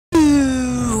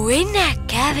Buenas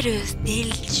cabros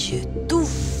del YouTube.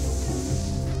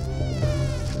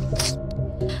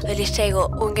 Hoy les traigo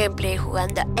un gameplay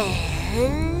jugando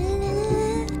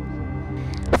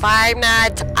Five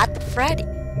Nights at Freddy.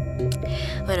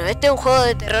 Bueno, este es un juego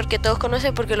de terror que todos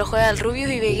conocen porque lo juega el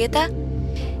Rubius y Vegeta.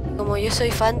 Como yo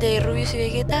soy fan de Rubius y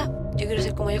Vegeta, yo quiero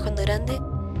ser como ellos cuando grande.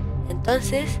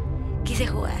 Entonces, quise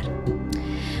jugar.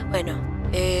 Bueno,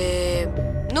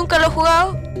 nunca lo he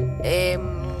jugado.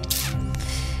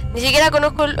 Ni siquiera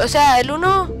conozco, o sea, el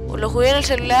 1 lo jugué en el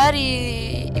celular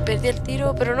y perdí el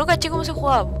tiro, pero no caché cómo se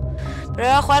jugaba. Pero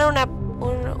voy a jugar una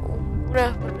por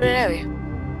primera vez.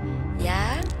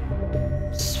 ¿Ya?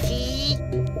 Sí.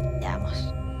 Ya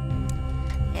vamos.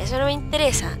 Eso no me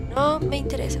interesa, no me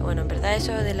interesa. Bueno, en verdad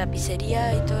eso de la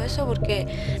pizzería y todo eso,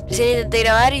 porque recién intenté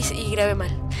grabar y grabé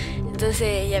mal.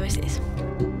 Entonces ya me sé eso.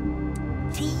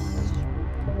 Sí.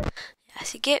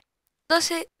 Así que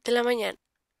 12 de la mañana.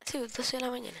 Sí, 12 de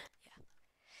la mañana. Ya.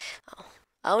 Vamos.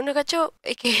 Aún no cacho,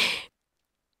 es que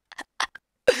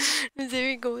no sé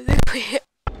bien cómo se juega.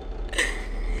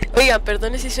 Oigan,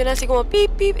 perdone si suena así como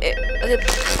pip pip. O sea,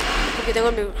 porque tengo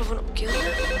el micrófono. ¿Qué onda?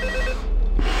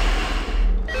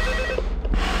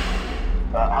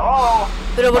 Hello.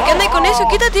 ¿Pero por qué andas con eso?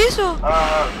 Quítate eso.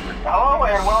 Hello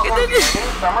and welcome to your new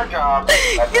summer job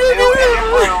at the new and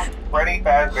improved Freddy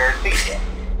Fazbear Pizza.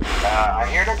 I'm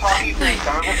here to talk you through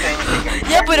some of the things you can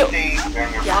expect to see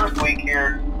during your first week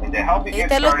here and to help you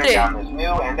get started down this new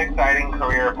and exciting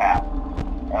career path.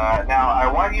 Now, I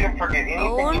want you to forget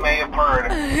anything you may have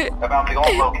heard about the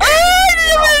old location.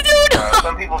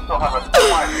 Some people still have a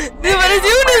somewhat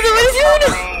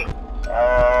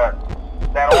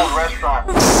that old restaurant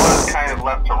was kind of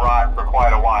left to rot for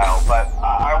quite a while, but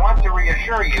I want to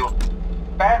reassure you,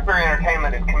 Fazbear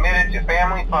Entertainment is committed to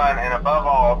family fun and above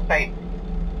all, safety.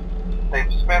 They've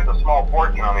spent a small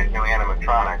fortune on these new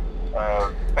animatronics.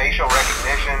 Facial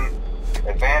recognition,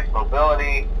 advanced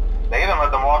mobility, they even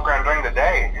let them walk around during the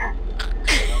day.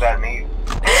 Isn't that neat?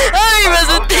 Most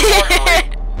importantly,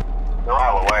 they're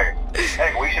all away.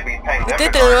 Heck, we should be paying them to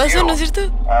guard you.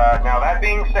 Now that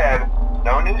being said,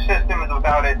 no new system is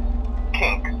without its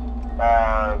kinks.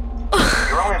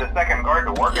 You're only the second guard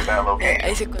to work at that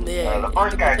location. The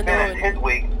first guy finished his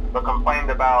week, but complained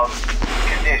about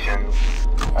conditions.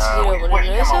 We switched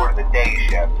him over to the day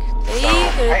shift. So,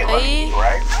 hey, lucky,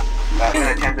 right? Been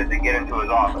attempted to get into his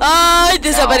office. Ay,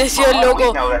 desapareció el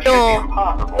loco.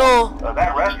 No.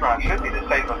 That restaurant should be the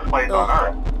safest place on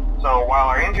earth. So while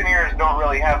our engineers don't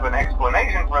really have an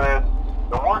explanation for this,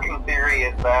 the working theory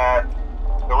is that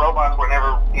the robots were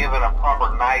never given a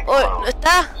proper night mode. No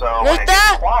está. So No when it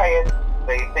está. gets quiet,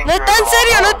 they think No está en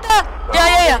serio, no está.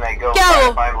 Ya. They go ¿Qué try hago?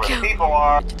 to find where the people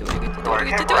are. So our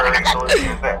temporary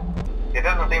solution is this. It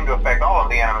doesn't seem to affect all of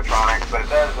the animatronics, but it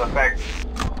does affect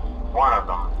one of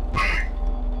them.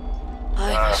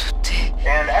 Ay, me asusté.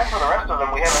 And as for the rest of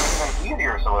them, we have an even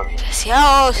easier solution. You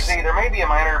Gracias. see, there may be a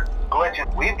minor glitch.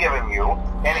 We've given you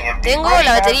an empty Tengo Freddy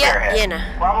la batería Fazbear head.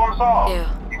 llena. Problem solved. Creo.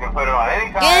 You can put it on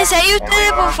any time. Quédense ahí and ustedes, leave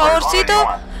it por on for as long as you favorcito.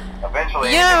 want.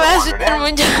 Eventually, Yo no me voy a anything asustar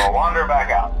wandered in mucho. will wander back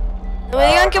out. No me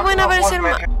digan que Something pueden else aparecer worth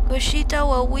más. mentioning. Cosita,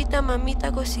 guaguita,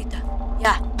 mamita, cosita.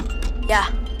 Ya.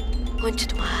 Concha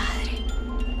tu madre.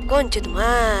 Concha tu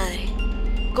madre.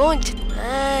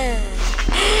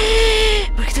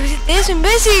 ¿Por qué te hiciste eso,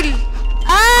 imbécil?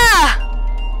 ¡Ah!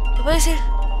 No puede ser.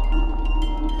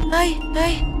 Ay. Ya.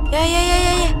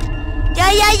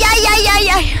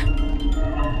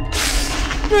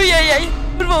 No, ya.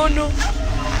 Por favor, no.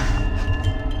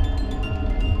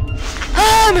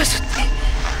 ¡Ah! Me asusté.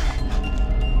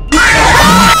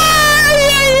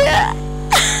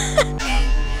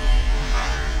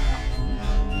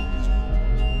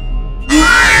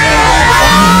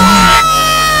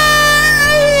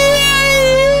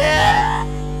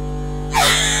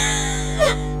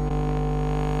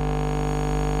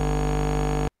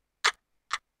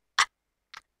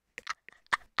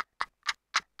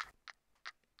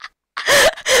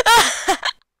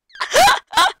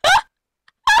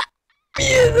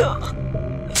 Miedo.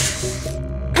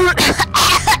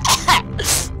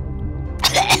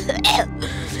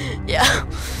 Ya.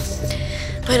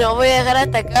 Bueno, voy a dejar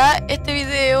hasta acá este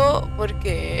video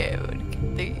porque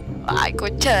ay,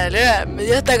 concha de lora, me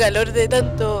dio hasta calor de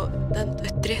tanto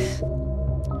estrés.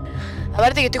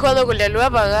 Aparte que estoy jugando con la luz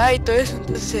apagada y todo eso,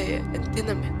 entonces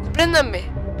entiéndanme, compréndanme.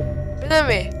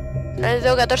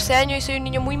 Tengo 14 años y soy un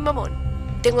niño muy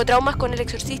mamón. Tengo traumas con el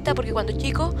exorcista porque cuando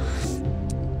chico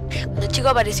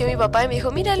apareció mi papá y me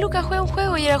dijo: mira, Lucas, juega un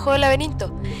juego, y era el juego del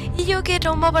laberinto. Y yo quedé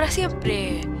traumado para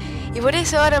siempre. Y por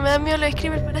eso ahora me da miedo los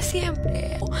screamers para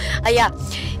siempre. Allá,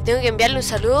 tengo que enviarle un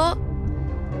saludo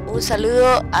un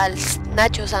saludo al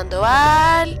Nacho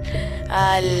Sandoval,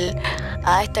 a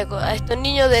estos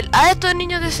niños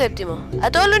de séptimo,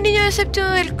 a todos los niños de séptimo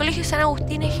del colegio San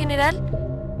Agustín en general,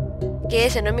 que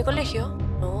ese no es mi colegio,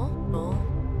 no.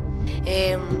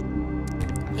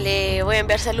 Le voy a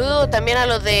enviar saludos también a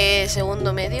los de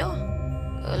segundo medio,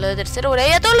 a los de tercero, por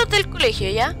ahí, a todos los del colegio,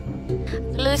 ¿ya?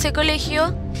 A los de ese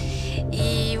colegio.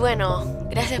 Y bueno,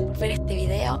 gracias por ver este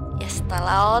video y hasta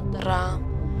la otra.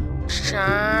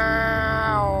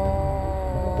 Chao.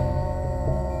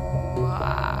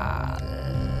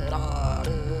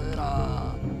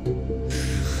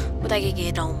 Puta que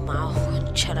quedé traumado,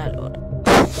 concha la lora.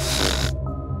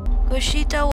 Cosita.